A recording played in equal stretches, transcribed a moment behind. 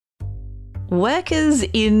Workers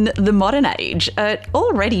in the modern age are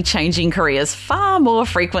already changing careers far more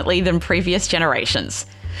frequently than previous generations.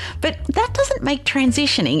 But that doesn't make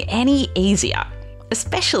transitioning any easier,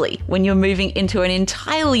 especially when you're moving into an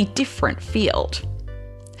entirely different field.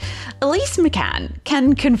 Elise McCann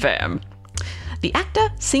can confirm. The actor,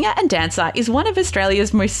 singer and dancer is one of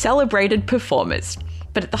Australia's most celebrated performers.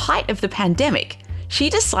 But at the height of the pandemic, she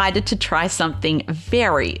decided to try something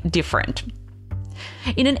very different.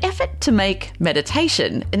 In an effort to make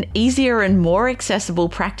meditation an easier and more accessible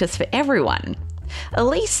practice for everyone,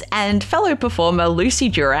 Elise and fellow performer Lucy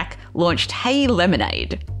Durack launched Hey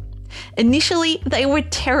Lemonade. Initially, they were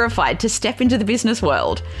terrified to step into the business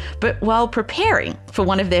world, but while preparing for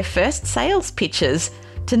one of their first sales pitches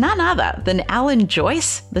to none other than Alan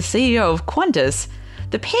Joyce, the CEO of Qantas,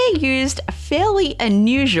 the pair used a fairly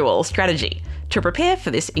unusual strategy to prepare for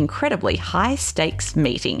this incredibly high-stakes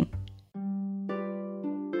meeting.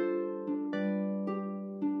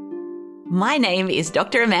 My name is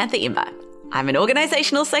Dr. Amantha Imber. I'm an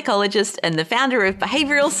organisational psychologist and the founder of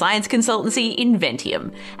behavioural science consultancy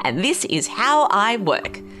Inventium, and this is How I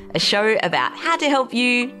Work, a show about how to help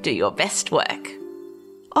you do your best work.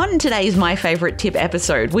 On today's My Favourite Tip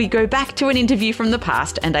episode, we go back to an interview from the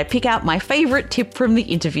past and I pick out my favourite tip from the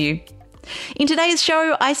interview. In today's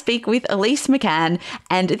show, I speak with Elise McCann,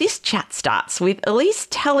 and this chat starts with Elise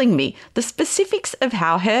telling me the specifics of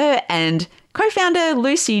how her and co-founder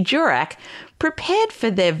Lucy Durack prepared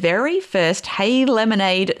for their very first Hey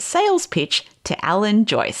Lemonade sales pitch to Alan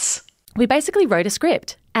Joyce. We basically wrote a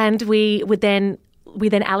script, and we then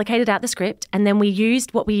allocated out the script, and then we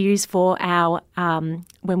used what we use for our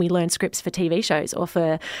when we learn scripts for TV shows or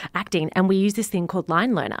for acting, and we use this thing called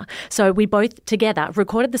Line Learner. So we both together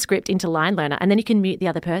recorded the script into Line Learner, and then you can mute the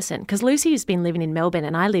other person, because Lucy has been living in Melbourne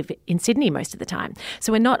and I live in Sydney most of the time.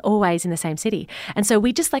 So we're not always in the same city. And so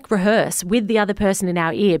we just rehearse with the other person in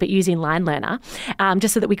our ear, but using Line Learner,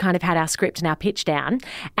 just so that we kind of had our script and our pitch down.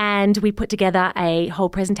 And we put together a whole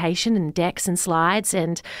presentation and decks and slides,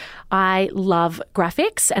 and I love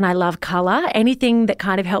graphics and I love colour, anything that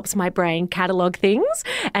kind of helps my brain catalogue things.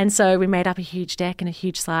 And so we made up a huge deck and a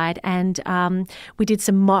huge slide, and we did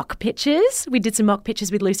some mock pitches. We did some mock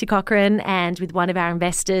pitches with Lucy Cochrane and with one of our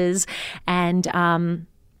investors, and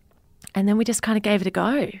then we just kind of gave it a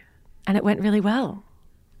go, and it went really well.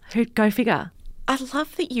 Go figure. I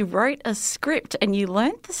love that you wrote a script and you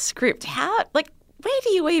learnt the script. Where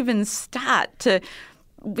do you even start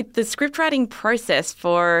with the script writing process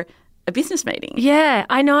for a business meeting? Yeah,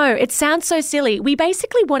 I know. It sounds so silly. We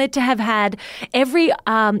basically wanted to have had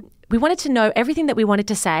we wanted to know everything that we wanted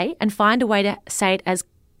to say and find a way to say it as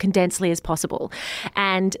condensedly as possible.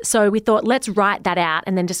 And so we thought, let's write that out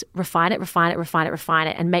and then just refine it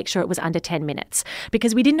and make sure it was under 10 minutes,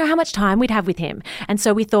 because we didn't know how much time we'd have with him. And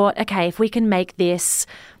so we thought, okay, if we can make this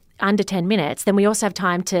under 10 minutes, then we also have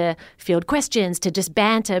time to field questions, to just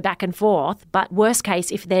banter back and forth. But worst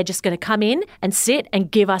case, if they're just going to come in and sit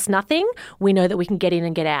and give us nothing, we know that we can get in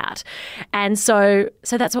and get out. And so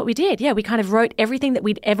that's what we did. Yeah, we kind of wrote everything that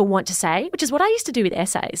we'd ever want to say, which is what I used to do with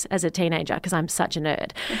essays as a teenager, because I'm such a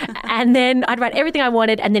nerd. And then I'd write everything I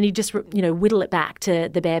wanted, and then you just, whittle it back to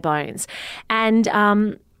the bare bones.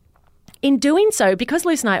 And in doing so, because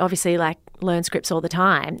Luce and I obviously learn scripts all the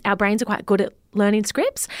time, our brains are quite good at learning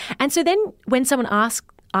scripts. And so then when someone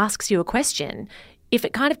asks you a question, if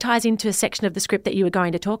it kind of ties into a section of the script that you were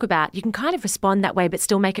going to talk about, you can kind of respond that way but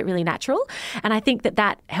still make it really natural. And I think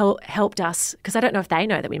that helped us, because I don't know if they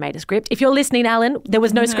know that we made a script. If you're listening, Alan, there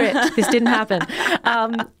was no script. This didn't happen.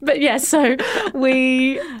 But yeah, so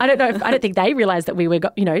I don't think they realised that we were,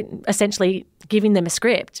 essentially giving them a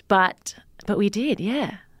script, but we did,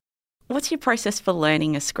 yeah. What's your process for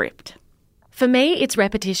learning a script? For me, it's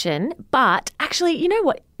repetition, but actually, you know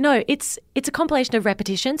what? No, it's a compilation of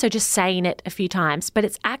repetition, so just saying it a few times, but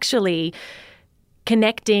it's actually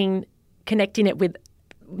connecting it with,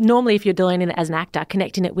 normally if you're doing it as an actor,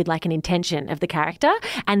 connecting it with an intention of the character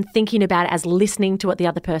and thinking about it as listening to what the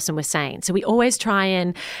other person was saying. So we always try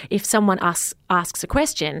and, if someone asks a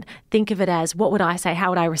question, think of it as, what would I say? How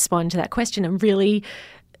would I respond to that question? And really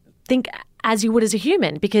think as you would as a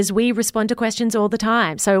human, because we respond to questions all the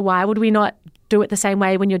time. So why would we not do it the same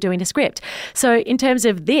way when you're doing a script? So in terms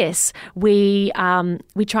of this, we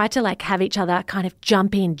tried to have each other kind of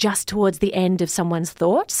jump in just towards the end of someone's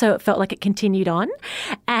thought, so it felt like it continued on.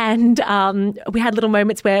 And we had little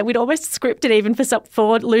moments where we'd almost scripted even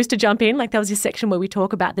for Luce to jump in. There was this section where we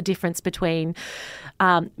talk about the difference between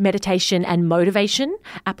meditation and motivation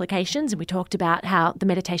applications, and we talked about how the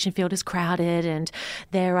meditation field is crowded and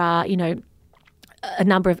there are, a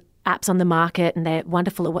number of apps on the market and they're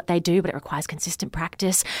wonderful at what they do, but it requires consistent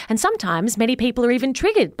practice. And sometimes many people are even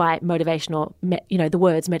triggered by motivational, the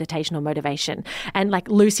words meditation or motivation. And like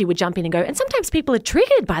Lucy would jump in and go, and sometimes people are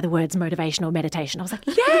triggered by the words motivation or meditation. I was like,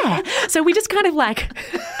 yeah. So we just kind of like,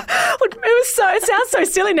 it sounds so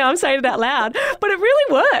silly now I'm saying it out loud, but it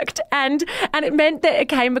really worked. And it meant that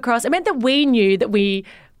it meant that we knew that we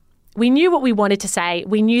knew what we wanted to say.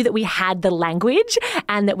 We knew that we had the language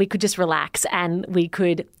and that we could just relax and we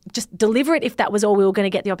could just deliver it if that was all we were going to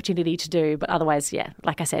get the opportunity to do. But otherwise, yeah,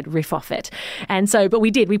 like I said, riff off it. And so, but we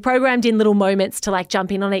did. We programmed in little moments to like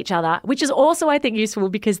jump in on each other, which is also, I think, useful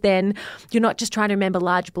because then you're not just trying to remember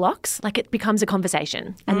large blocks. Like it becomes a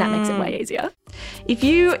conversation and that makes it way easier. If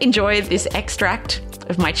you enjoyed this extract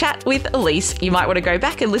of my chat with Elise, you might want to go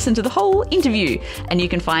back and listen to the whole interview, and you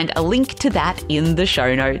can find a link to that in the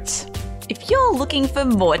show notes. If you're looking for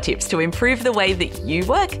more tips to improve the way that you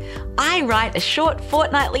work, I write a short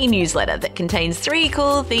fortnightly newsletter that contains 3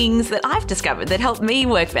 cool things that I've discovered that help me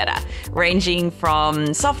work better, ranging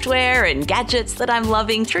from software and gadgets that I'm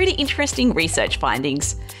loving through to interesting research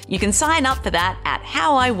findings. You can sign up for that at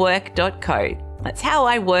howiwork.co. That's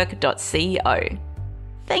howiwork.co.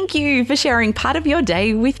 Thank you for sharing part of your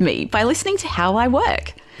day with me by listening to How I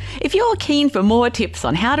Work. If you're keen for more tips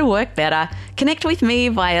on how to work better, connect with me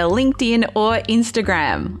via LinkedIn or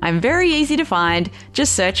Instagram. I'm very easy to find.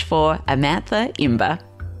 Just search for Amantha Imber.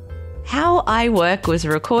 How I Work was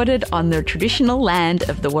recorded on the traditional land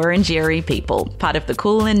of the Wurundjeri people, part of the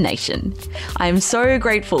Kulin Nation. I'm so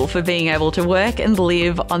grateful for being able to work and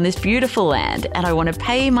live on this beautiful land, and I want to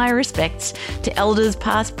pay my respects to elders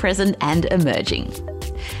past, present, and emerging.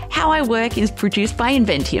 How I Work is produced by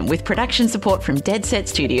Inventium with production support from Dead Set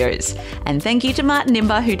Studios. And thank you to Martin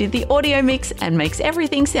Imber, who did the audio mix and makes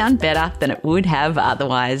everything sound better than it would have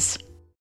otherwise.